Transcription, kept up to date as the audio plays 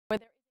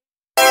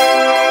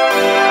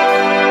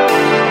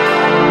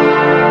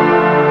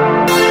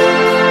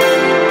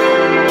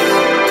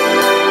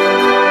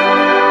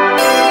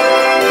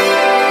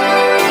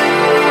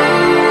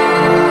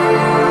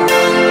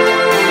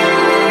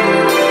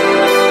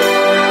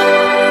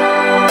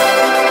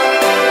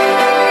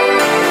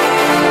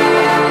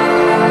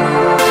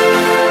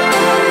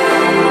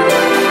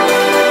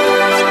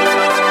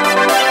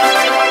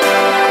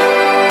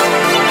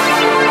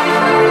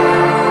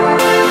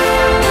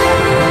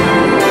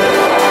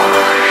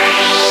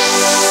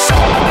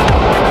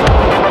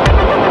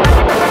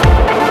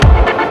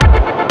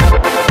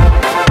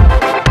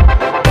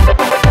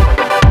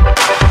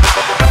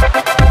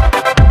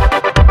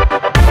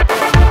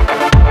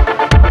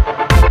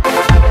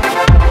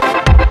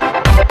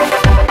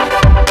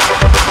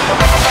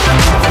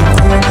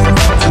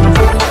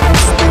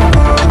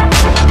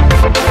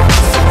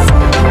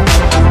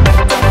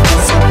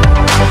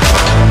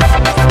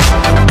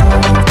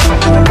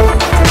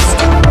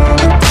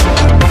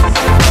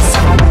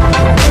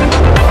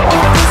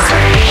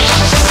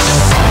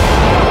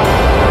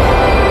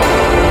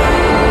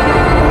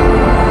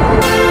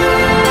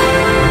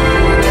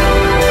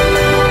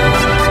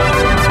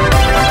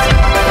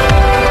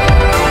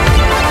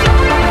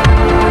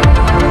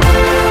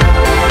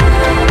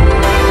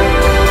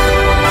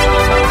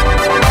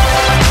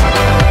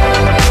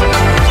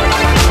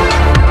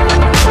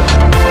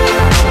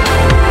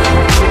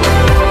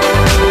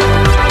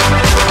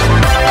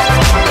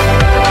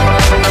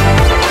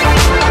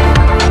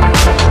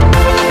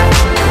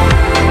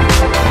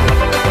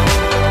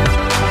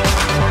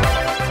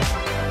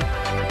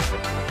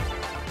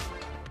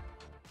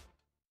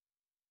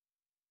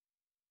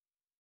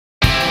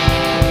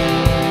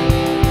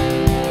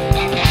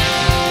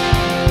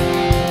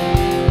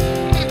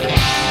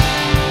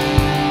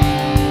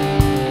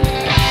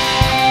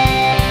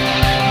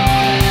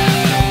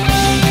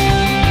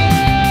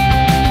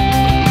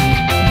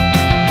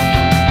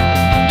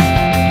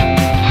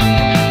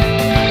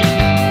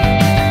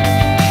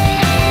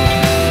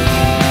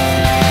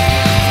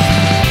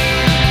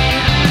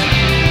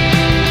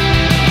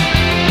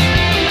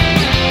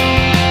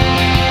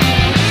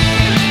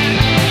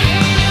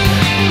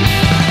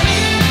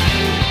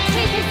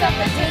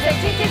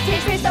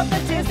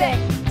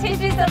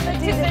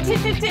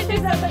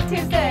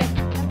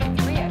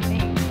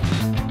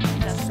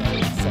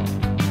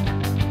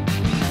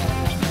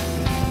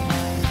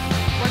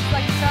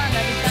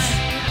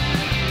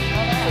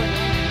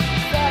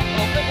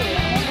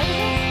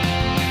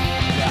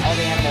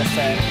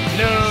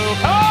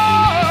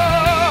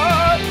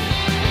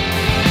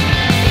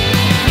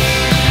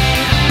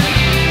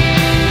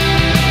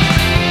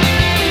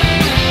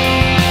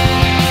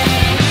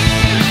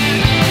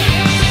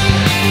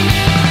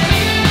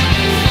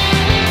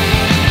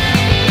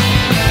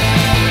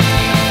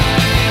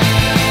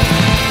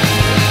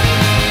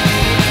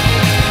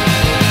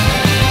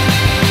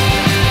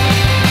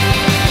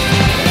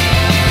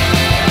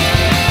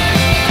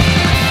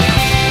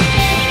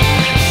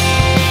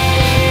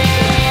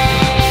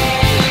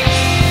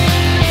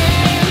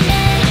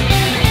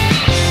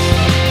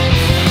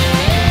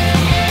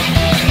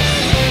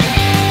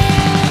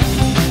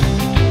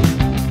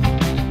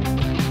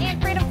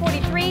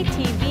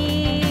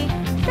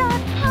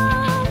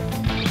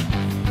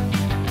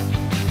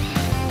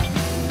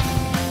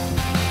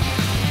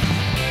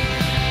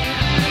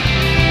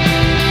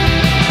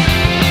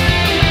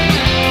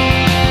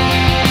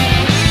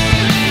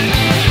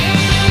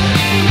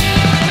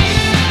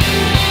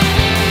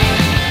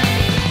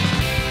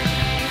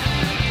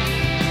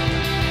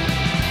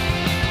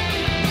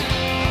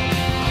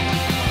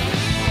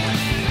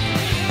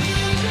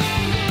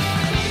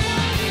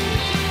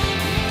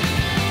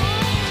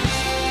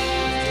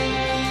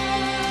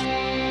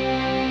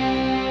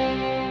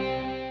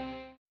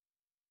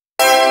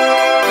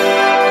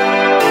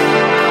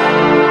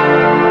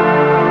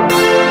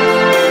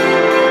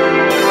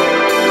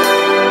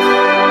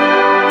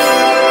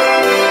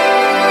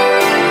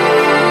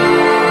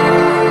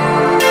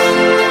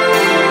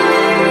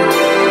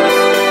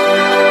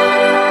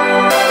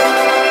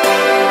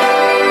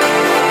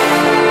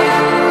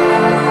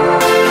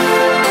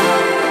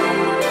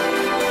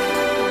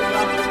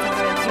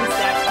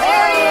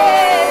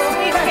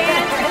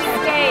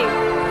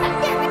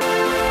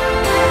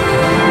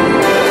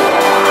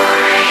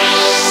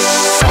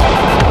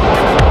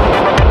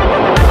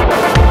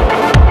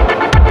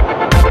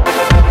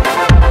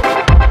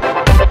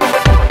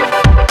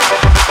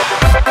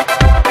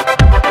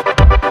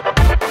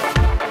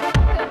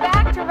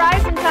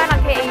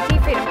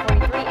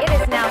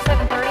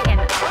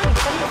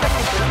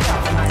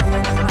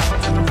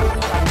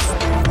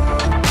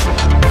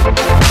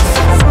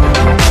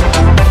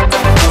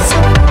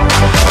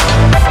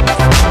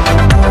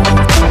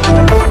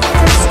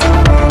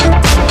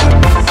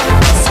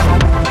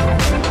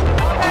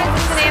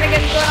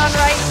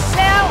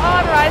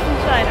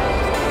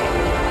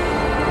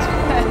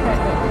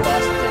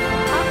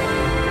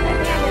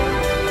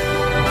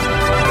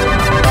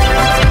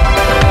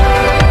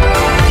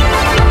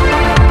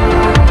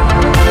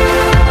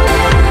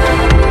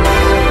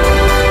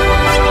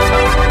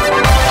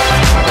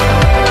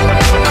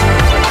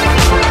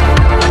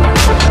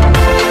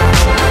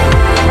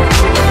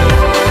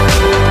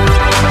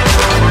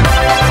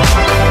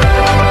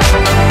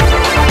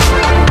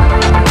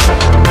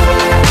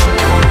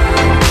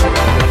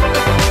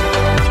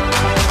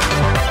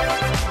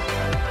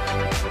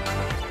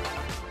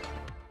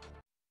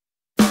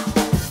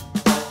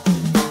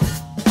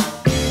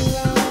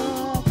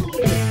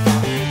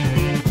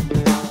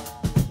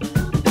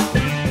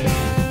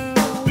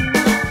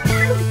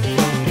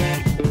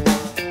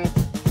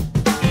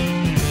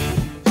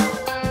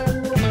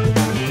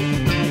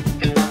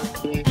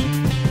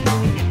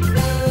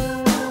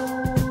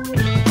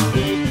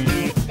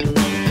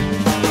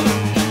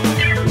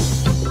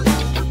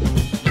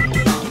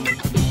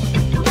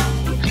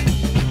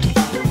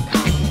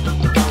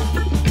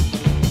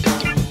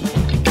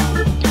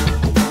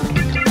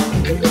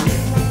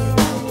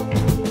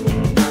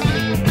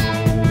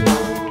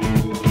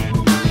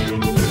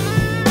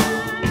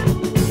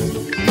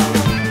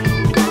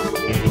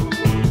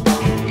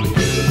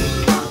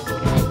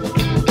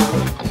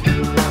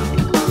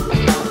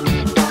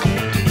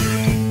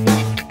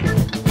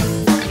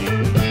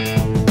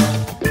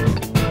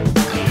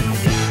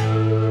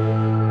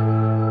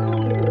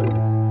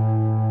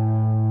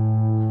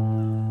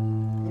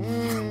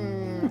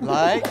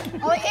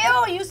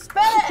Oh, ew, you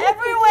spit it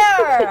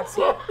everywhere.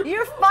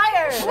 You're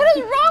fired. What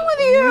is wrong with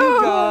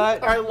you?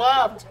 I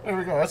left. There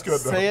we go. That's good.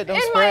 Say it, don't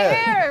In spread. my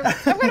hair.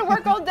 I'm going to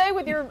work all day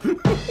with your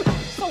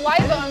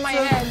saliva on my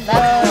head.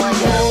 That's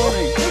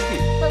really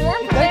good. For more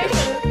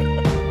information,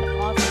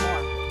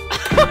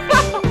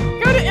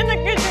 go to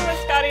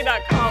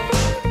inthekitchenwithscotty.com.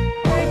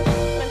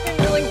 I feel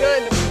really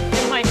good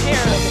in my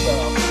hair.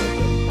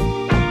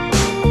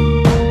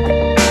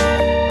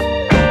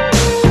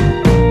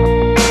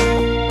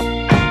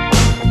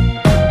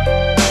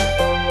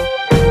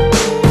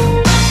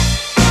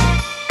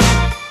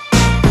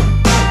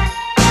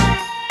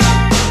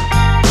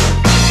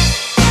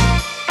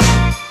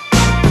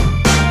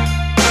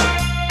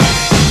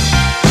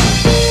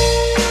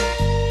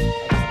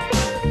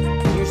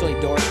 Usually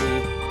dorky.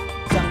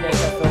 Some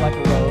days I feel like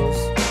a rose.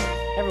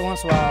 Every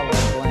once in a while,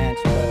 like Blanche,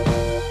 but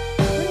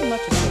pretty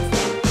much a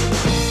symphony.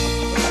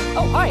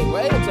 Oh, hi,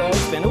 right? It's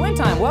Spin to Win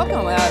time.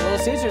 Welcome, Little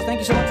Caesars. Thank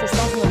you so much for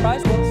sponsoring the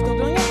prize wheel. Still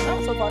doing it?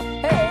 Oh, so far.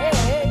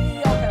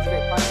 Hey, all kinds of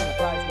great prizes on the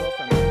prize wheel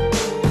from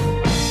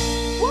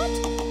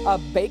what? A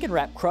bacon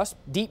wrap crust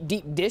deep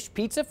dish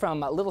pizza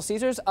from Little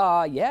Caesars.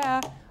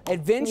 Yeah.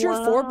 Adventure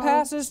 4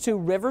 passes to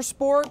River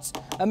Sports,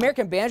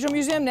 American Banjo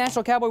Museum,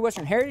 National Cowboy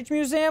Western Heritage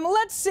Museum.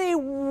 Let's see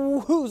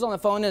who's on the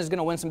phone and is going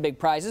to win some big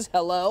prizes.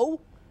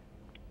 Hello?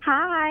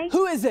 Hi,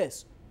 Who is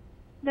this?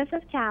 this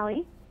is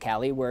Callie,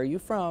 Callie, where are you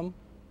from?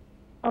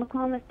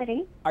 Oklahoma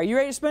City. Are you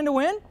ready to spin to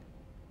win?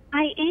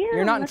 I am.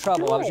 You're not in Let's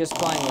trouble. do I was it. just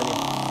playing with you.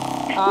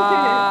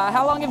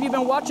 How long have you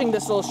been watching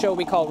this little show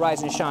we call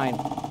Rise and Shine?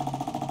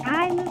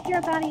 I moved here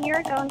about a year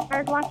ago and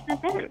started watching it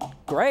then.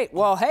 Great.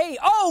 Well, hey,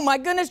 oh my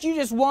goodness, you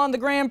just won the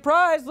grand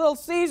prize, Little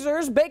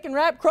Caesars Bacon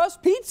Wrap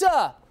Crust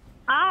Pizza.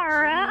 All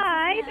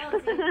right.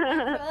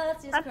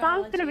 That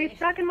song's going to be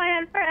stuck in my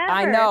head forever.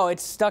 I know,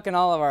 it's stuck in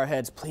all of our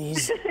heads.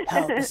 Please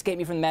help escape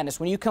me from the madness.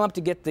 When you come up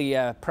to get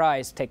the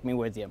prize, take me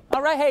with you.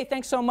 All right, hey,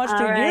 thanks so much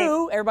to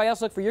you. Everybody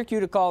else, look for your cue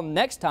to call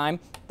next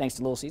time. Thanks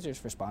to Little Caesars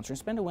for sponsoring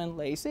Spin to Win.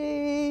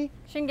 Lacey.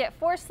 You can get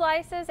 4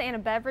 slices and a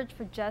beverage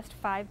for just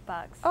 $5.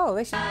 Oh,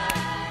 they should.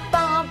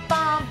 Bum,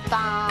 bum,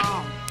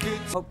 bum.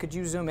 Oh, could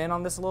you zoom in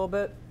on this a little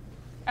bit?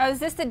 Oh, is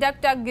this the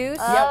Duck Duck Goose?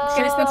 Yep,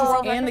 Guinness Book of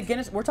World Records? and the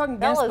Guinness. We're talking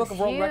That Guinness Book was of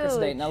World Records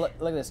today. huge. Now look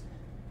at this.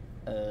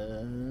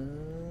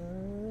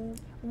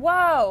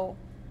 Whoa.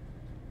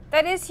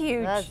 That is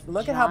huge. That's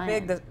Look at how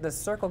giant. big the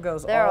circle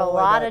goes. There are all a the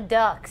way lot back. of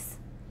ducks.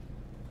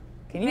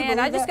 Can you Man, believe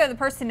I just that? go to the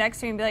person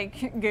next to me and be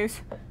like, Goose.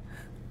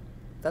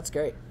 That's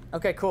great.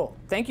 Okay, cool.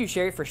 Thank you,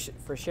 Sherry, for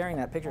sharing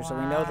that picture, so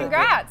we know that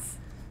Congrats.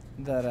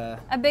 that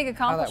A big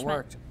how that accomplishment.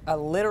 worked. A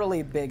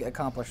literally big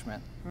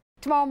accomplishment.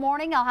 Tomorrow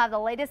morning, I'll have the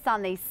latest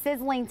on the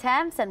sizzling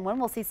temps and when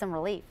we'll see some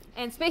relief.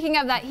 And speaking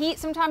of that heat,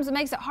 sometimes it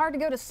makes it hard to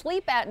go to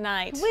sleep at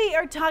night. We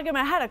are talking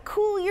about how to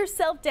cool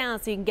yourself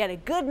down so you can get a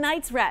good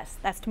night's rest.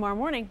 That's tomorrow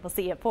morning. We'll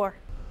see you at 4.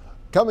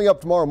 Coming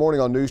up tomorrow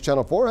morning on News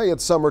Channel 4, hey,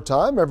 it's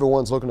summertime.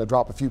 Everyone's looking to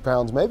drop a few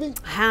pounds maybe.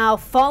 How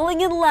falling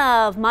in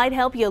love might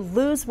help you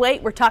lose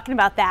weight. We're talking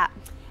about that.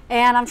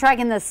 And I'm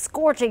tracking the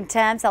scorching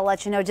temps. I'll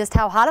let you know just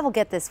how hot it will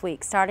get this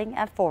week, starting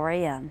at 4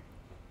 a.m.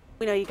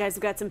 We know you guys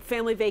have got some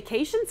family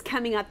vacations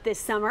coming up this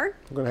summer.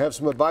 We're going to have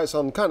some advice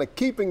on kind of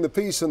keeping the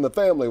peace in the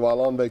family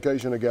while on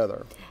vacation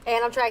together.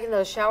 And I'm tracking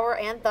those shower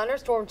and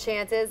thunderstorm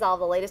chances. All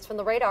the latest from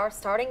the radar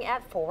starting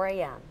at 4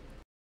 a.m.